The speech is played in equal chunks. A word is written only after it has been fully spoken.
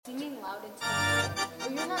loud into the mic, but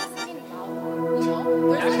you're not singing loud.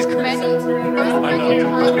 There's many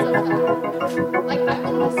times of that. Like, I've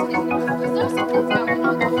been listening. Is there something that we're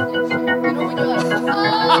not going to share? When you're like,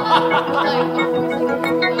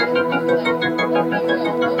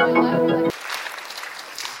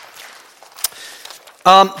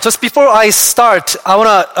 Just before I start, I want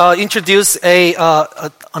to introduce a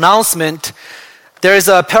announcement. There is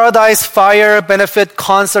a Paradise Fire benefit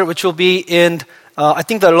concert which will be in, I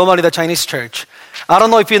think, the Loma Linda Chinese Church. I don't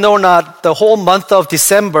know if you know or not, the whole month of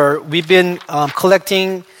December, we've been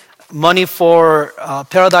collecting money for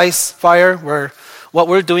Paradise Fire, where what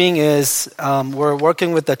we're doing is we're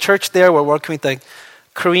working with the church there, we're working with the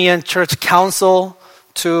Korean Church Council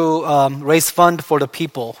to raise fund for the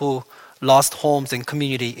people who lost homes and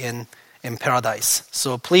community in Paradise.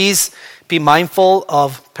 So please be mindful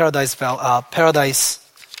of Paradise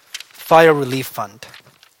Fire Relief Fund.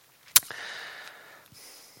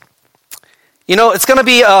 It's going to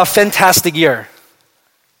be a fantastic year.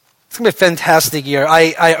 It's going to be a fantastic year.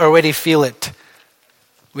 I already feel it.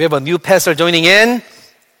 We have a new pastor joining in.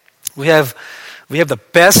 We have the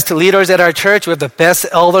best leaders at our church. We have the best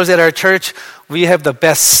elders at our church. We have the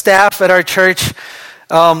best staff at our church.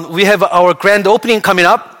 We have our grand opening coming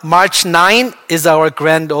up. March 9 is our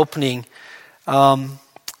grand opening. The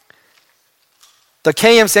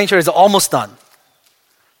KM Sanctuary is almost done.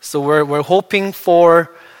 So we're hoping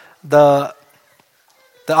for the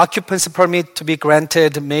occupancy permit to be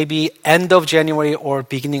granted maybe end of January or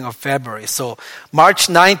beginning of February. So March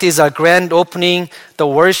 9th is our grand opening. The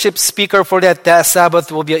worship speaker for that Sabbath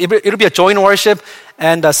will be, it'll be a joint worship,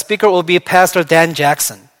 and the speaker will be Pastor Dan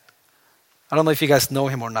Jackson. I don't know if you guys know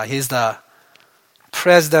him or not. He's the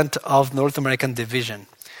president of North American Division.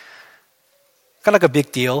 Kind of like a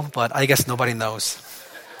big deal, but I guess nobody knows.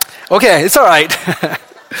 Okay, it's all right.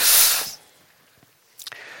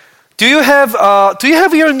 Do you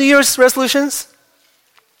have your New Year's resolutions?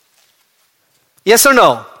 Yes or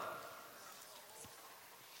no?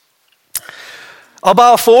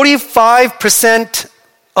 About 45%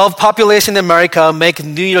 of population in America make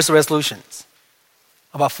New Year's resolutions.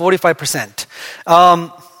 About 45%.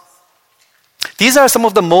 These are some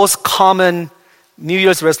of the most common New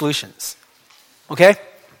Year's resolutions. Okay?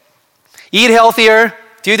 Eat healthier.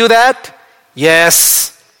 Do you do that?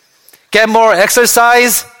 Yes. Get more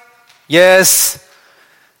exercise? Yes.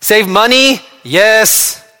 Save money?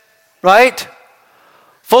 Yes. Right?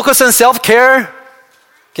 Focus on self-care?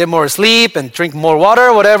 Get more sleep and drink more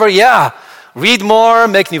water, whatever. Yeah. Read more,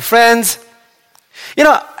 make new friends.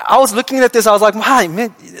 I was looking at this, I was like, wow,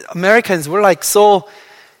 man, Americans, we're like so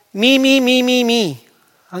me.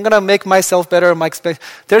 I'm going to make myself better.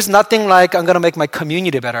 There's nothing like I'm going to make my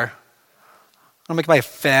community better. I'm going to make my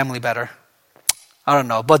family better. I don't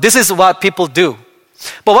know. But this is what people do.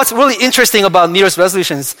 But what's really interesting about New Year's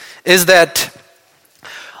resolutions is that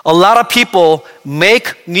a lot of people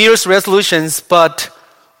make New Year's resolutions, but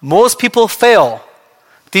most people fail.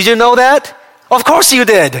 Did you know that? Of course you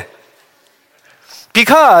did.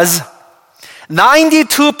 Because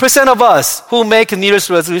 92% of us who make New Year's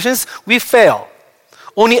resolutions, we fail.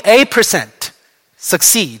 Only 8%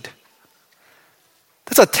 succeed.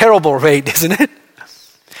 That's a terrible rate, isn't it?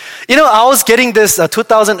 I was getting this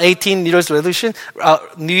 2018 New Year's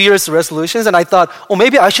resolutions, and I thought,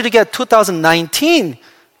 maybe I should get 2019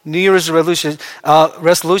 New Year's resolutions,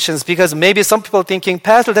 because maybe some people are thinking,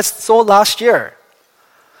 Pastor, that's so last year.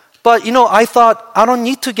 But, I thought I don't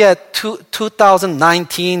need to get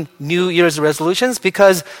 2019 New Year's resolutions,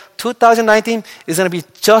 because 2019 is going to be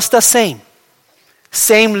just the same.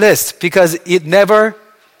 Same list, because it never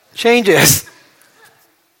changes.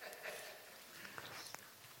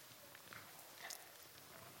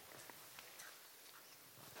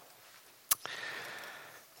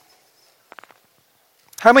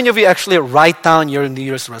 How many of you actually write down your New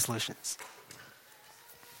Year's resolutions?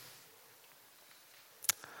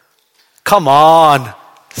 Come on.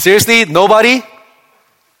 Seriously? Nobody?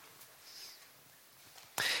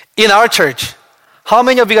 In our church, how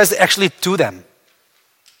many of you guys actually do them?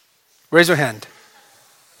 Raise your hand.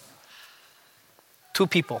 2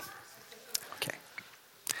 people. Okay.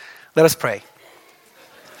 Let us pray.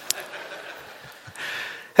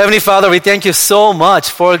 Heavenly Father, we thank you so much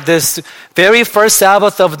for this very first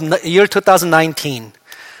Sabbath of the year 2019.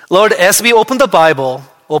 Lord, as we open the Bible,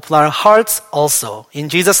 open our hearts also. In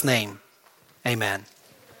Jesus' name, amen.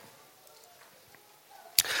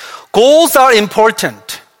 Goals are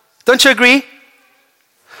important. Don't you agree?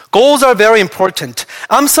 Goals are very important.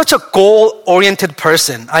 I'm such a goal-oriented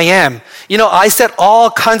person. I am. I set all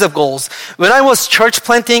kinds of goals. When I was church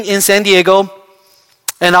planting in San Diego,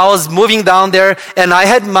 And I was moving down there, and I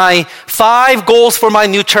had my 5 goals for my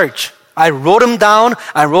new church. I wrote them down.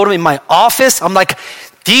 I wrote them in my office. I'm like,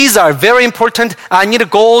 these are very important. I need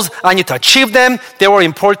goals. I need to achieve them. They were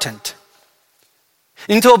important.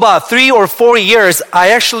 Into about 3 or 4 years,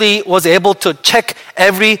 I actually was able to check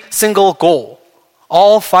every single goal,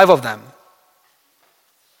 all 5 of them.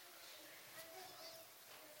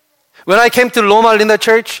 When I came to Loma Linda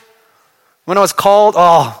Church, when I was called,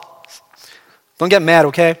 don't get mad,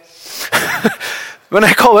 okay? When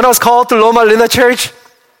I was called to Loma Linda Church,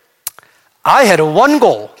 I had 1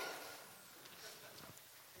 goal.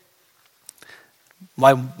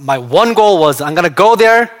 My one goal was I'm going to go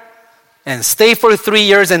there and stay for 3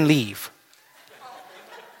 years and leave.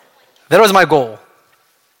 That was my goal.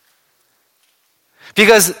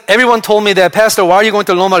 Because everyone told me that, Pastor, why are you going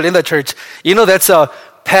to Loma Linda Church? You know, that's a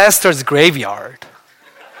pastor's graveyard.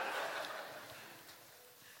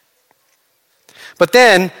 But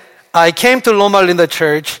then I came to Loma Linda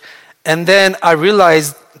Church, and then I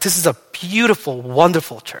realized this is a beautiful,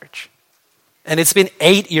 wonderful church. And it's been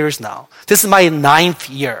 8 years now. This is my 9th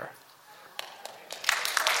year.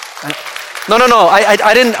 No.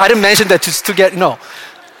 I didn't mention that just to get,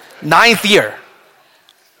 9th year.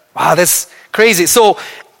 Wow, that's crazy. So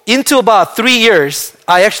into about 3 years,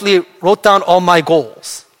 I actually wrote down all my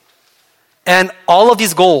goals. And all of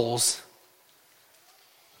these goals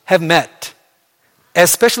have met.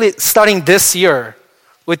 Especially starting this year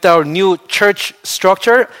with our new church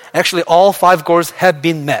structure, actually all 5 goals have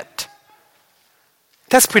been met.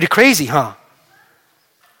 That's pretty crazy, huh?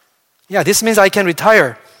 Yeah, this means I can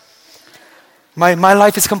retire. My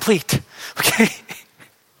life is complete. Okay?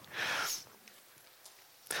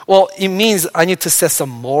 Well, it means I need to set some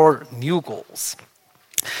more new goals.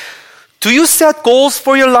 Do you set goals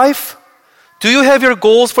for your life? Do you have your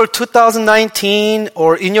goals for 2019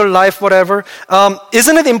 or in your life, whatever?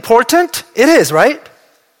 Isn't it important? It is, right?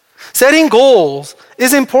 Setting goals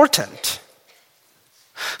is important.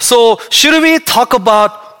 So, should we talk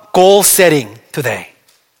about goal setting today?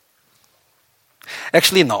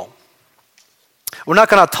 Actually, no. We're not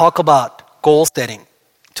going to talk about goal setting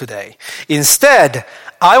today. Instead,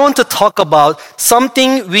 I want to talk about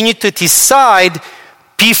something we need to decide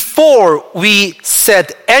before we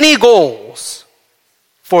set any goals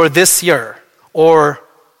for this year or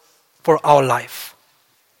for our life.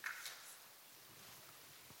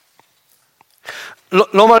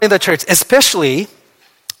 Loma Linda Church, especially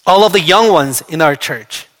all of the young ones in our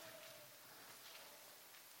church.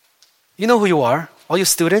 You know who you are? All you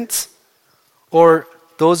students? Or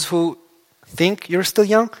those who think you're still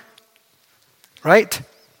young? Right?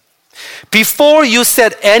 Before you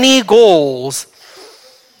set any goals,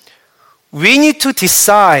 we need to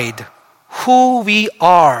decide who we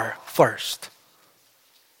are first.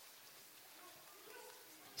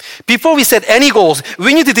 Before we set any goals,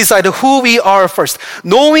 we need to decide who we are first.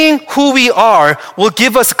 Knowing who we are will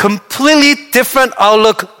give us a completely different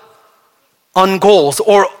outlook on goals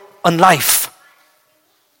or on life.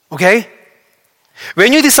 Okay?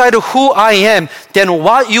 When you decide who I am, then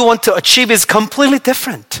what you want to achieve is completely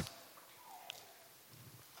different.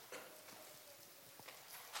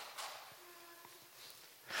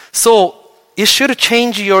 So, it should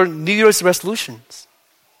change your New Year's resolutions.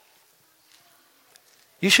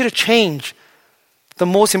 You should change the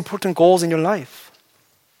most important goals in your life.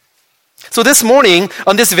 So this morning,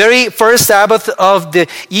 on this very first Sabbath of the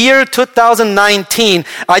year 2019,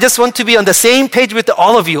 I just want to be on the same page with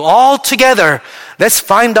all of you, all together. Let's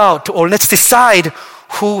find out, or let's decide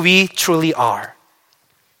who we truly are.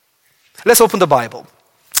 Let's open the Bible.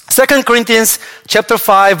 2 Corinthians chapter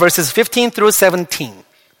 5, verses 15 through 17.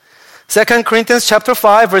 2 Corinthians chapter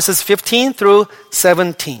 5, verses 15 through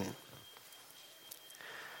 17.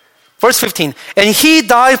 Verse 15, and he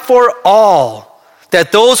died for all,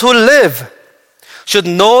 that those who live should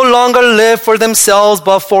no longer live for themselves,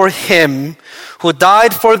 but for him who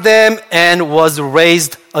died for them and was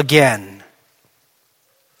raised again.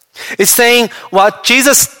 It's saying what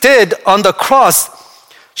Jesus did on the cross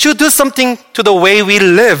should do something to the way we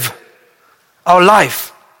live our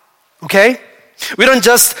life. Okay? We don't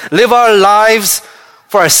just live our lives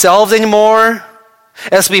for ourselves anymore.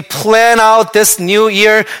 As we plan out this new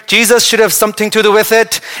year, Jesus should have something to do with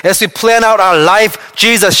it. As we plan out our life,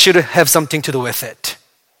 Jesus should have something to do with it.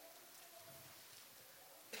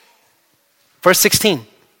 Verse 16.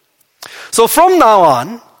 So from now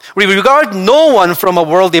on, we regard no one from a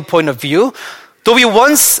worldly point of view. Though we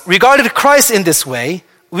once regarded Christ in this way,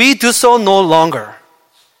 we do so no longer.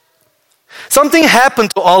 Something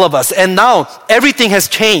happened to all of us, and now everything has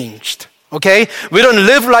changed. Okay? We don't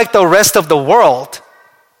live like the rest of the world.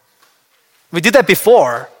 We did that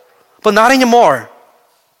before, but not anymore.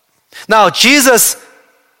 Now, Jesus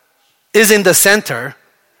is in the center,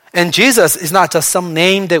 and Jesus is not just some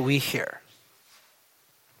name that we hear.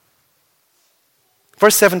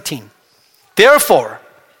 Verse 17. Therefore,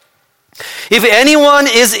 if anyone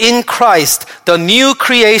is in Christ, the new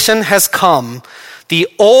creation has come. The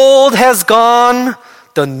old has gone,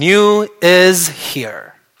 the new is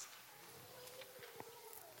here.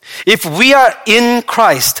 If we are in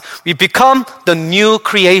Christ, we become the new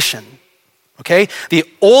creation. Okay? The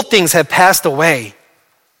old things have passed away.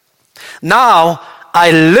 Now,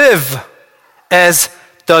 I live as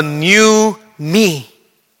the new me.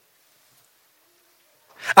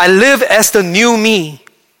 I live as the new me.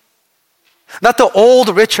 Not the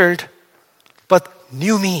old Richard, but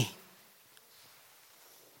new me.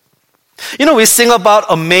 You know, we sing about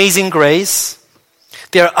amazing grace.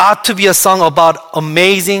 There ought to be a song about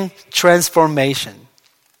amazing transformation.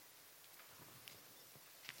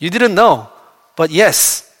 You didn't know, but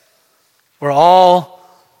yes, we're all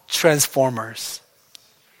transformers.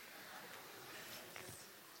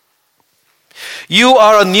 You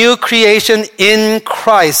are a new creation in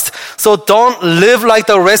Christ. So don't live like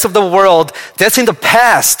the rest of the world. That's in the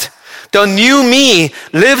past. The new me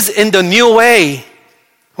lives in the new way.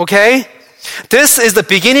 Okay? This is the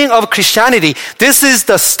beginning of Christianity. This is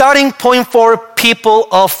the starting point for people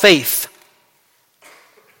of faith.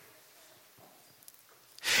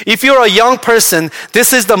 If you're a young person,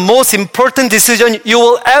 this is the most important decision you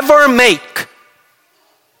will ever make.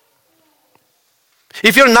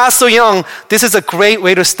 If you're not so young, this is a great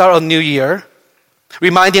way to start a new year,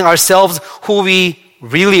 reminding ourselves who we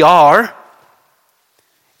really are.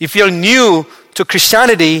 If you're new to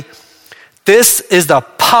Christianity, this is the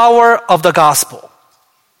power of the gospel.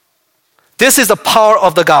 This is the power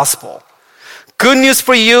of the gospel. Good news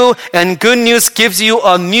for you, and good news gives you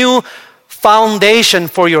a new foundation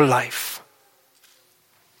for your life.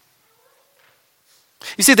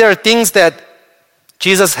 You see, there are things that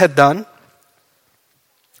Jesus had done.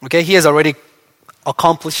 Okay, he has already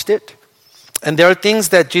accomplished it. And there are things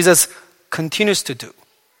that Jesus continues to do.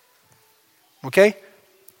 Okay?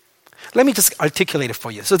 Let me just articulate it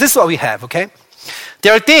for you. So this is what we have, okay?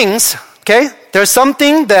 There are things, okay? There's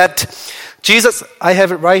something that Jesus, I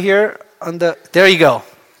have it right here on there you go.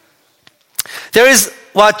 There is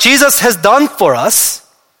what Jesus has done for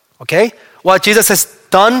us, okay? What Jesus has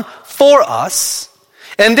done for us.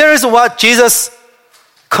 And there is what Jesus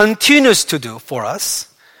continues to do for us.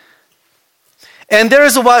 And there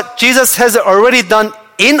is what Jesus has already done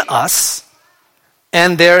in us.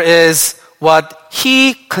 And there is what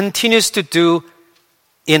he continues to do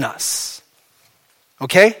in us.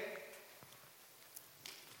 Okay?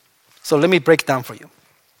 So let me break down for you.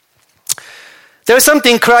 There is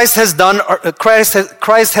something Christ has done,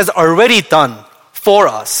 Christ has already done for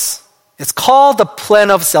us. It's called the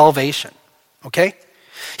plan of salvation. Okay?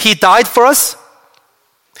 He died for us.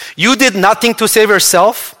 You did nothing to save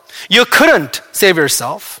yourself. You couldn't save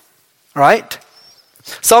yourself, right?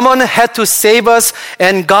 Someone had to save us,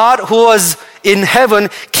 and God, who was in heaven,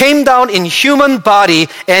 came down in human body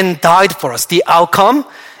and died for us. The outcome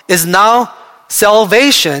is now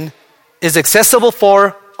salvation is accessible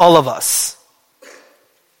for all of us.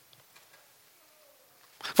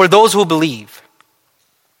 For those who believe.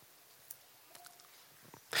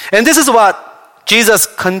 And this is what Jesus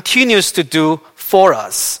continues to do for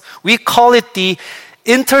us. We call it the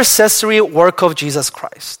intercessory work of Jesus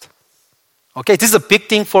Christ. Okay, this is a big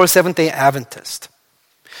thing for Seventh-day Adventist.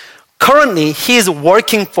 Currently, he is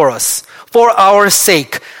working for us, for our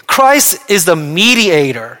sake. Christ is the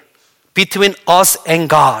mediator between us and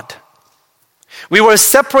God. We were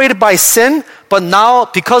separated by sin, but now,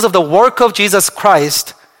 because of the work of Jesus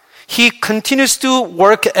Christ, he continues to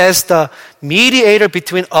work as the mediator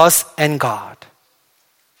between us and God.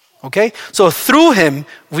 Okay? So through him,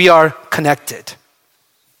 we are connected.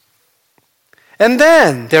 And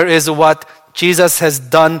then there is what Jesus has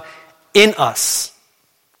done in us.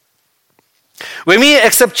 When we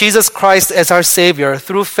accept Jesus Christ as our Savior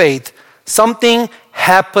through faith, something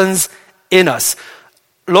happens in us.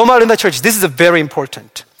 Loma Linda Church, this is very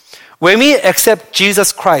important. When we accept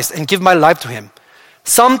Jesus Christ and give my life to him,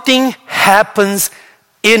 something happens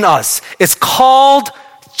in us. It's called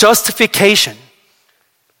justification.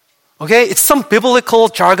 Okay, it's some biblical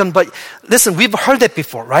jargon, but listen, we've heard that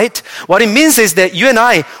before, right? What it means is that you and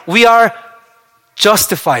I, we are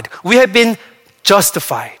justified. We have been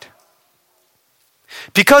justified.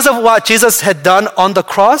 Because of what Jesus had done on the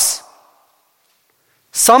cross,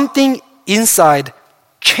 something inside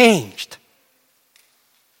changed.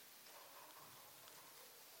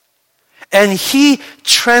 And He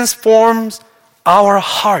transforms our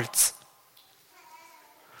hearts.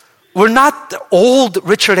 We're not the old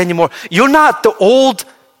Richard anymore. You're not the old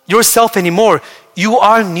yourself anymore. You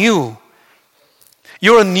are new.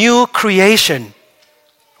 You're a new creation.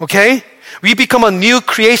 Okay? We become a new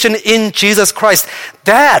creation in Jesus Christ.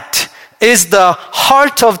 That is the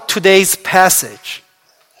heart of today's passage.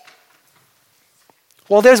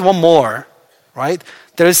 Well, there's one more, right?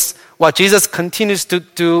 There's what Jesus continues to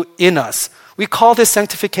do in us. We call this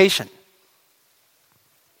sanctification.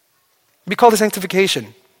 We call this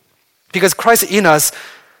sanctification. Because Christ in us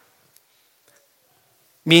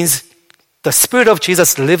means the Spirit of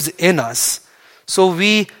Jesus lives in us. So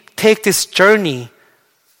we take this journey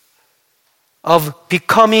of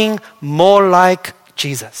becoming more like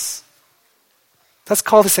Jesus. That's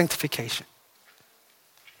called sanctification.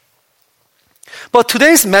 But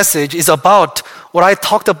today's message is about what I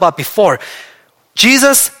talked about before.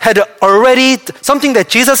 Something that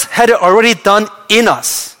Jesus had already done in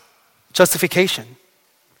us. Justification.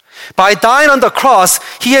 By dying on the cross,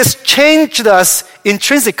 He has changed us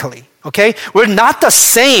intrinsically. Okay? We're not the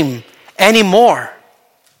same anymore.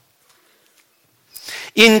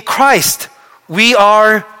 In Christ, we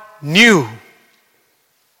are new.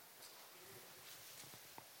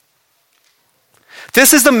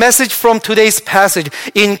 This is the message from today's passage.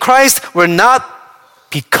 In Christ, we're not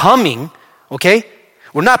becoming, okay?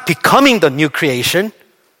 We're not becoming the new creation.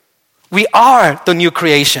 We are the new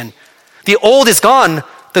creation. The old is gone.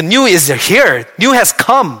 The new is here. New has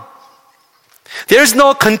come. There's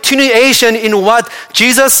no continuation in what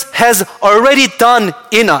Jesus has already done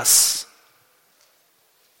in us.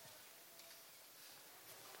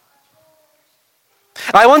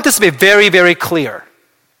 I want this to be very, very clear.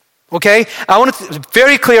 Okay? I want to be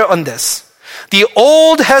very clear on this. The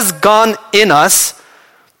old has gone in us.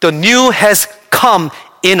 The new has come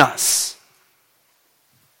in us.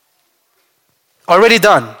 Already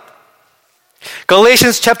done.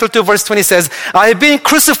 Galatians chapter 2 verse 20 says, I have been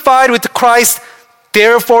crucified with Christ,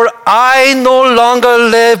 therefore I no longer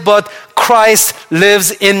live, but Christ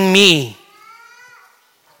lives in me.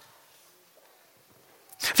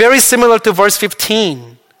 Very similar to verse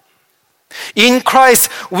 15. In Christ,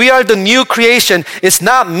 we are the new creation. It's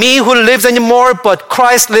not me who lives anymore, but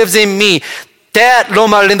Christ lives in me. That,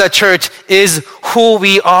 Loma Linda Church, is who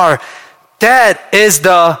we are. That is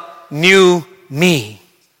the new me.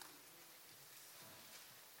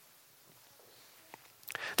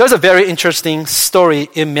 There's a very interesting story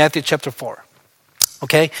in Matthew chapter 4.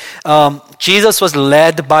 Okay? Jesus was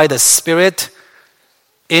led by the Spirit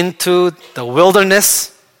into the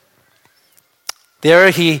wilderness. There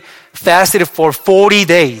He fasted for 40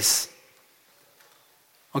 days.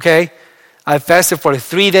 Okay? I fasted for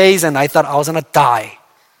 3 days and I thought I was going to die.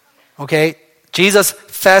 Okay? Jesus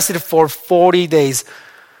fasted for 40 days.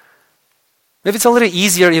 Maybe it's a little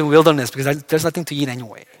easier in wilderness because there's nothing to eat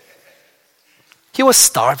anyway. He was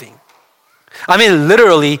starving. I mean,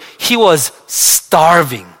 literally, he was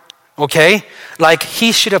starving. Okay? Like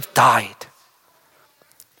he should have died.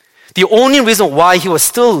 The only reason why he was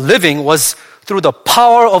still living was through the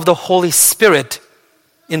power of the Holy Spirit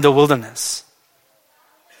in the wilderness.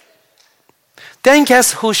 Then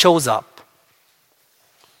guess who shows up?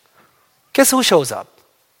 Guess who shows up?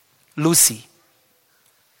 Lucy.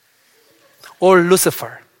 Or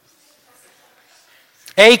Lucifer.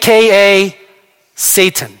 AKA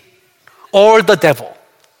Satan. Or the devil.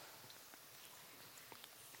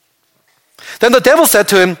 Then the devil said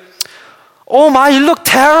to him, oh my, you look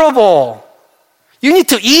terrible. You need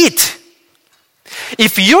to eat.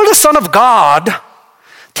 If you're the Son of God,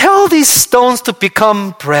 tell these stones to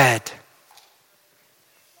become bread.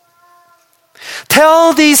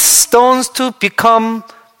 Tell these stones to become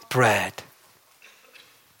bread.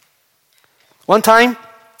 One time,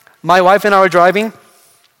 my wife and I were driving.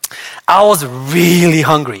 I was really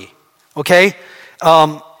hungry. Okay?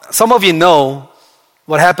 Some of you know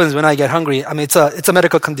what happens when I get hungry. I mean, it's a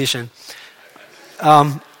medical condition.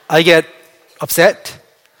 I get upset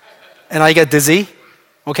and I get dizzy.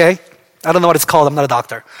 Okay? I don't know what it's called. I'm not a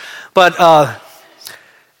doctor. But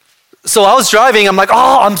so I was driving. I'm like,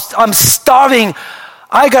 oh, I'm starving.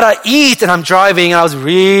 I gotta eat. And I'm driving. And I was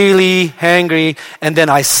really hungry. And then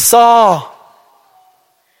I saw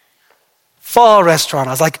pho restaurant.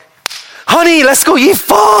 I was like, honey, let's go eat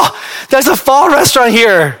pho. There's a pho restaurant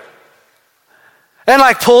here. And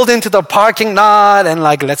like pulled into the parking lot and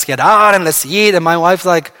like, let's get out and let's eat. And my wife's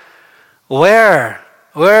like, where?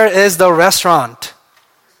 Where is the restaurant?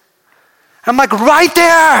 I'm like, right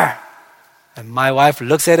there. And my wife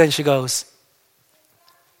looks at it and she goes,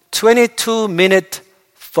 22-minute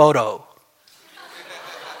photo.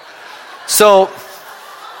 So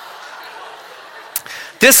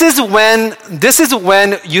this is when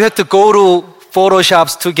you have to go to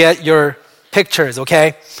Photoshops to get your pictures,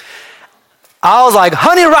 okay? I was like,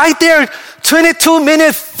 honey, right there,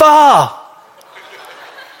 22-minute pho.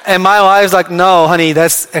 And my wife's like, no, honey,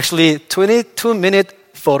 that's actually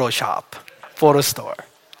 22-minute Photoshop, photo store.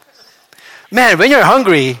 Man, when you're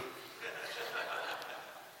hungry,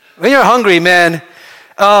 man,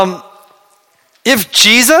 if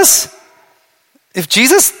Jesus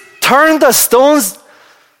turned the stones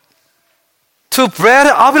to bread,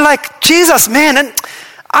 I'll be like, Jesus, man, and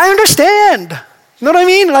I understand. You know what I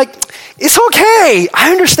mean? Like, it's okay.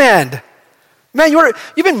 I understand. Man,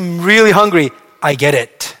 you've been really hungry. I get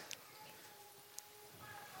it.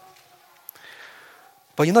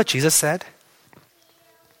 But you know what Jesus said?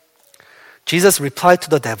 Jesus replied to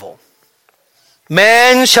the devil,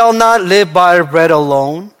 man shall not live by bread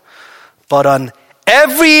alone, but on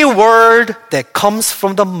every word that comes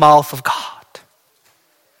from the mouth of God.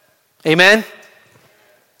 Amen?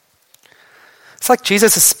 It's like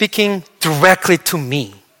Jesus is speaking directly to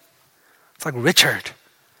me. It's like, Richard,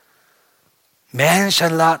 man shall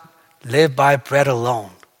not live by bread alone.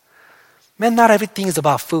 Man, not everything is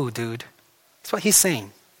about food, dude. That's what he's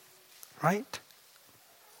saying, right?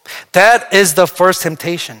 That is the first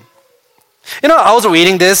temptation. You know, I was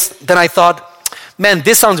reading this, then I thought, man,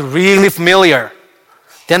 this sounds really familiar.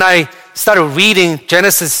 Then I started reading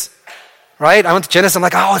Genesis, right? I went to Genesis, I'm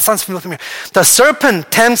like, oh, it sounds familiar. The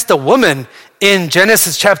serpent tempts the woman in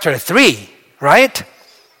Genesis chapter 3, right?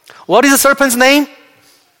 What is the serpent's name?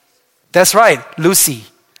 That's right, Lucy.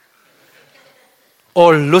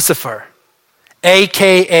 Or Lucifer,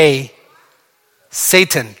 a.k.a.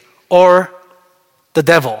 Satan, or the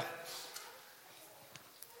devil.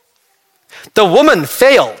 The woman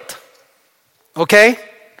failed, okay?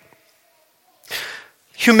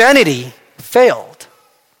 Humanity failed.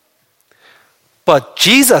 But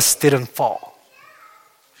Jesus didn't fall.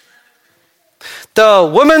 The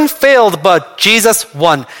woman failed, but Jesus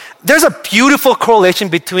won. There's a beautiful correlation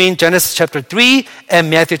between Genesis chapter 3 and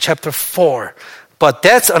Matthew chapter 4. But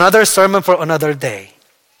that's another sermon for another day.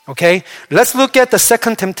 Okay? Let's look at the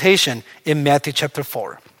second temptation in Matthew chapter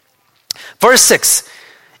 4. Verse 6.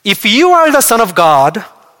 If you are the Son of God,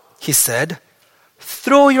 he said,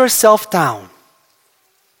 throw yourself down.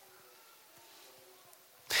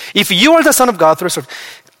 If you are the Son of God, throw yourself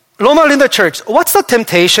down. Loma Linda Church, what's the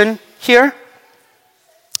temptation here?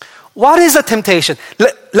 What is the temptation?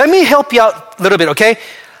 Let me help you out a little bit, okay?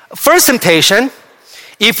 First temptation,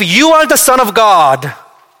 if you are the Son of God,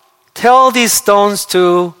 tell these stones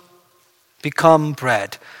to become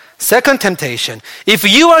bread. Second temptation, if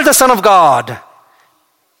you are the Son of God,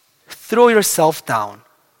 throw yourself down.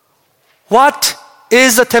 What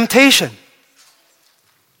is the temptation?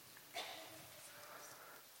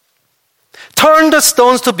 Turn the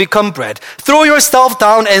stones to become bread. Throw yourself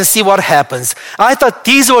down and see what happens. I thought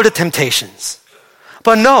these were the temptations.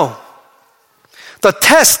 But no. The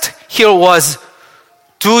test here was,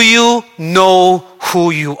 do you know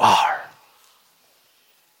who you are?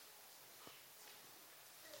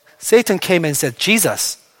 Satan came and said,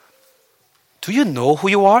 Jesus, do you know who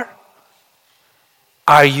you are?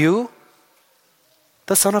 Are you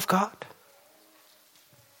the Son of God?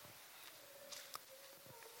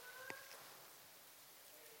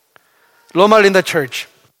 Loma Linda Church,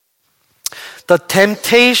 the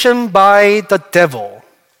temptation by the devil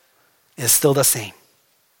is still the same.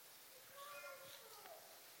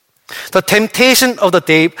 The temptation of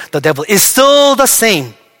the devil is still the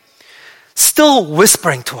same. Still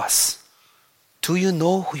whispering to us, do you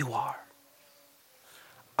know who you are?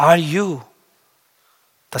 Are you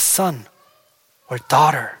the son or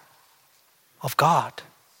daughter of God?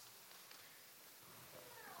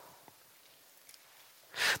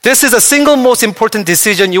 This is the single most important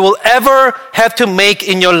decision you will ever have to make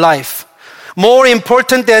in your life. More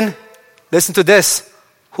important than, listen to this,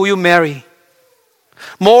 who you marry.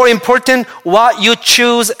 More important, what you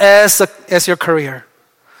choose as your career.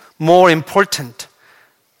 More important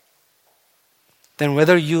than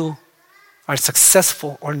whether you are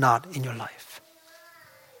successful or not in your life.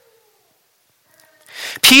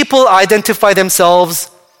 People identify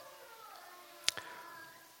themselves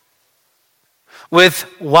with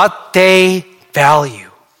what they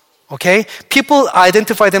value. Okay? People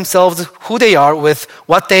identify themselves, who they are, with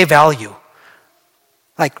what they value.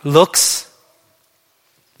 Like looks,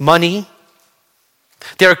 money,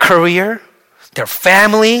 their career, their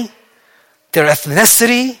family, their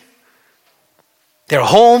ethnicity, their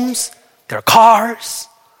homes, their cars.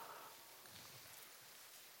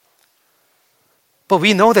 But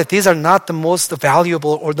we know that these are not the most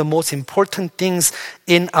valuable or the most important things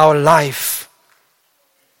in our life.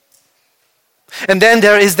 And then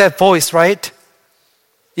there is that voice, right?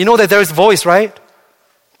 You know that there is voice, right?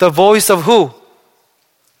 The voice of who?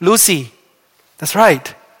 Lucy. That's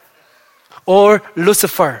right. Or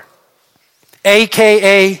Lucifer.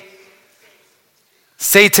 AKA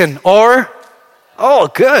Satan. Or, oh,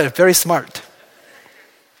 good, very smart.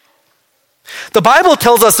 The Bible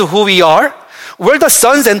tells us who we are. We're the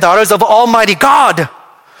sons and daughters of Almighty God.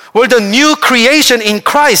 We're the new creation in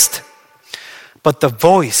Christ. But the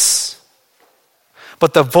voice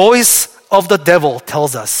of the devil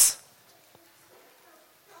tells us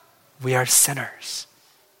we are sinners.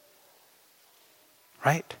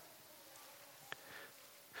 Right?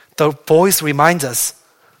 The voice reminds us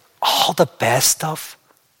all the bad stuff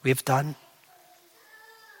we've done.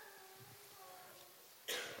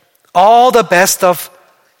 All the bad stuff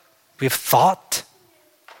we've thought.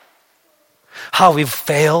 How we've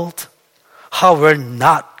failed. How we're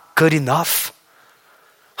not good enough.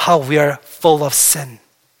 How we are full of sin.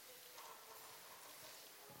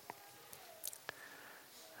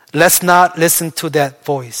 Let's not listen to that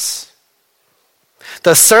voice.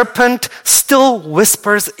 The serpent still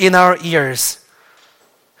whispers in our ears.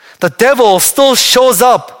 The devil still shows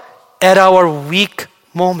up at our weak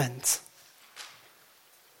moments.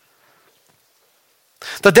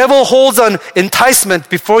 The devil holds an enticement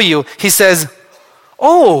before you. He says,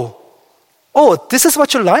 oh, this is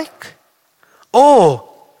what you like? Oh,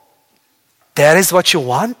 that is what you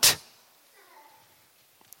want?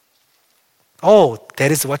 Oh,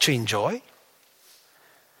 that is what you enjoy?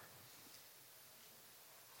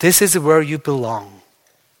 This is where you belong.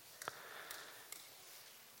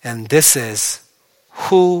 And this is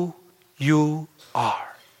who you are.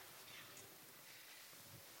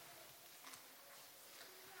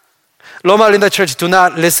 Loma Linda Church, do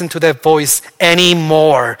not listen to that voice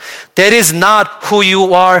anymore. That is not who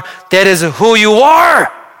you are. That is who you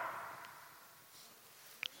are.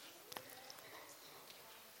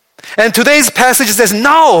 And today's passage says,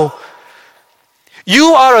 no, you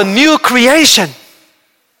are a new creation.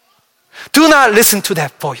 Do not listen to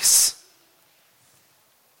that voice.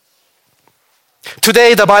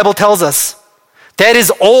 Today, the Bible tells us that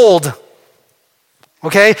is old.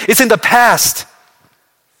 Okay? It's in the past.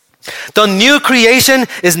 The new creation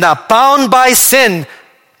is not bound by sin,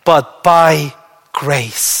 but by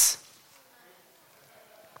grace.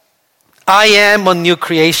 I am a new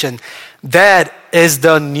creation. That is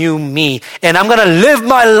the new me. And I'm going to live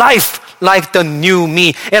my life like the new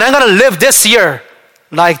me. And I'm going to live this year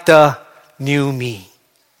like the new me.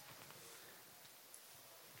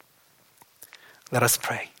 Let us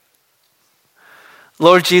pray.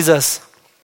 Lord Jesus,